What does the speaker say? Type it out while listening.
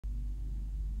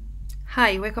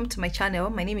Hi, welcome to my channel.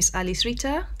 My name is Alice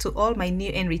Rita. To all my new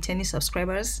and returning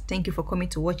subscribers, thank you for coming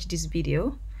to watch this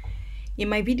video. In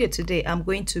my video today, I'm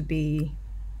going to be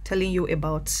telling you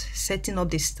about setting up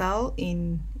the style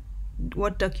in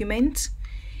Word document.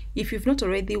 If you've not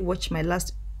already watched my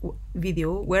last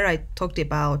video where I talked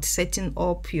about setting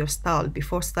up your style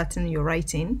before starting your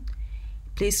writing,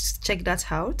 please check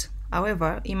that out.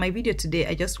 However, in my video today,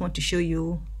 I just want to show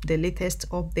you the latest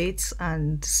updates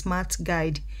and smart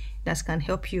guide that can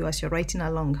help you as you're writing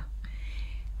along.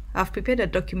 I've prepared a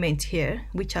document here,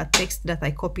 which are texts that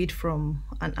I copied from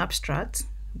an abstract.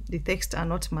 The texts are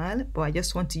not mine, but I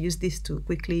just want to use this to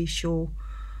quickly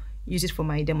use it for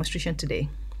my demonstration today.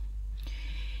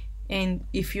 And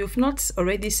if you've not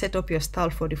already set up your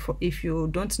style if you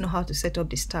don't know how to set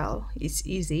up the style, it's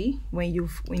easy. When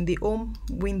in the home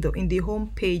window, in the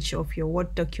home page of your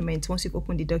Word document, once you've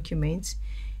opened the document,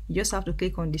 you just have to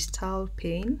click on the style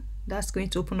pane. That's going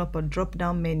to open up a drop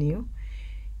down menu,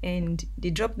 and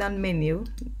the drop down menu,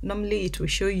 normally it will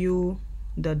show you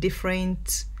the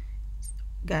different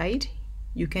guide.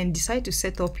 You can decide to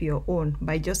set up your own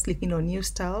by just clicking on new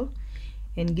style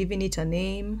and giving it a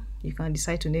name. You can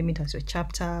decide to name it as a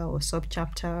chapter or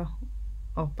sub-chapter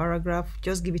or paragraph.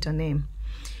 Just give it a name.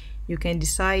 You can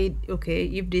decide, okay,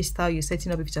 if this style you're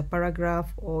setting up, if it's a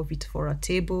paragraph or if it's for a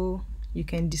table. You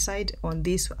can decide on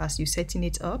this as you're setting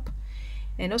it up.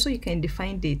 And also you can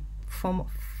define the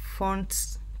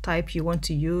font type you want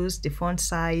to use, the font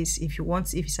size. If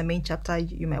it's a main chapter,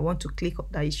 you might want to click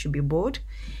that it should be bold.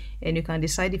 And you can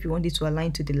decide if you want it to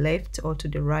align to the left or to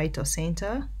the right or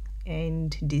center.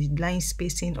 And the line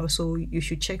spacing also, you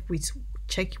should check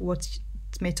what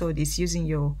method is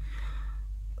using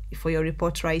for your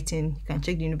report writing. You can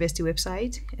check the university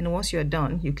website, and once you're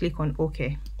done, you click on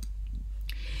OK.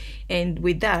 And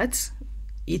with that,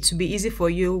 it will be easy for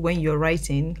you when you're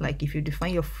writing. Like if you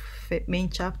define your main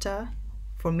chapter,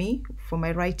 for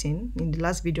my writing, in the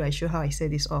last video I showed how I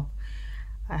set this up.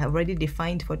 I have already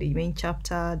defined for the main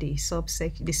chapter, the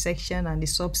section and the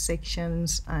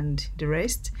subsections and the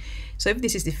rest. So if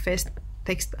this is the first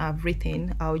text I've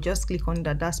written, I'll just click on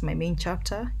that. That's my main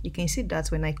chapter. You can see that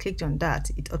when I clicked on that,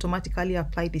 it automatically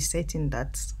applied the setting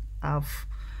that I've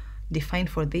defined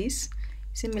for this.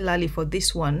 Similarly for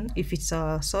this one, if it's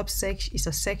a subsection, it's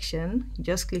a section,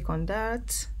 just click on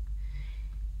that.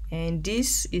 And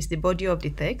this is the body of the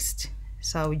text.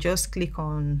 So I'll just click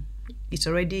on, it's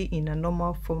already in a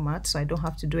normal format, so I don't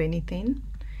have to do anything.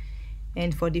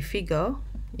 And for the figure,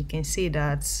 you can see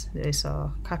that there's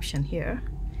a caption here.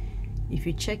 If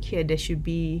you check here, there should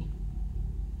be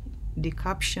the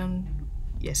caption.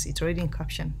 Yes, it's already in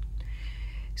caption.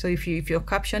 So if your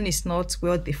caption is not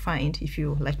well defined, if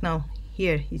you like now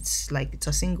here, it's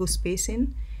a single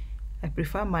spacing. I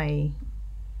prefer my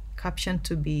caption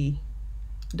to be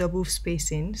double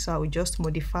spacing, so I will just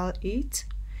modify it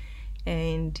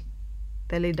and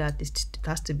tell it that it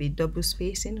has to be double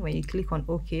spacing. When you click on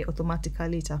OK,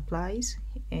 automatically it applies,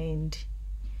 and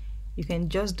you can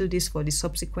just do this for the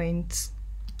subsequent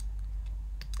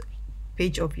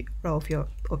page of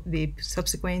the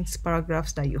subsequent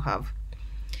paragraphs that you have.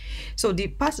 So the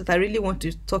part that I really want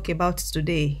to talk about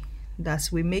today that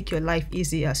will make your life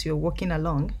easy as you're walking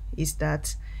along is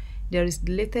that there is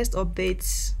the latest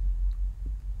updates.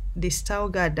 The style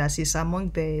guide that is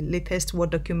among the latest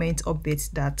Word document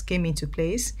updates that came into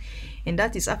place, and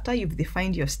that is after you've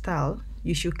defined your style,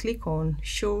 you should click on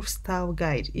show style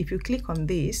guide. If you click on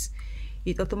this,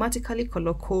 it automatically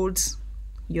color codes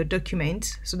your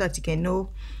document so that you can know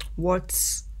what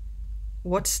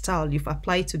style you've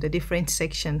applied to the different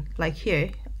section. Like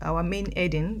here, our main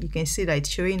heading, you can see that it's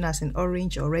showing as an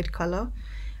orange or red color.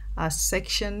 As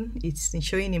section, it's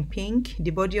showing in pink.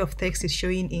 The body of text is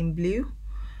showing in blue.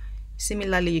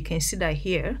 Similarly, you can see that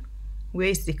here, where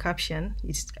is the caption,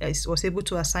 it was able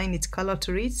to assign its color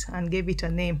to it and gave it a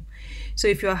name. So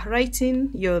if you are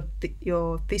writing your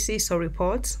thesis or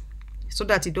report, so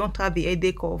that you don't have the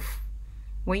headache of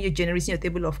when you're generating your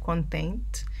table of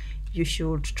content, you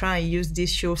should try and use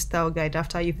this show style guide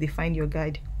after you've defined your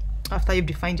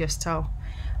style.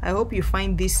 I hope you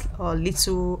find this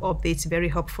little updates very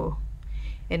helpful.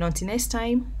 And until next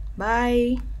time,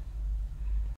 bye.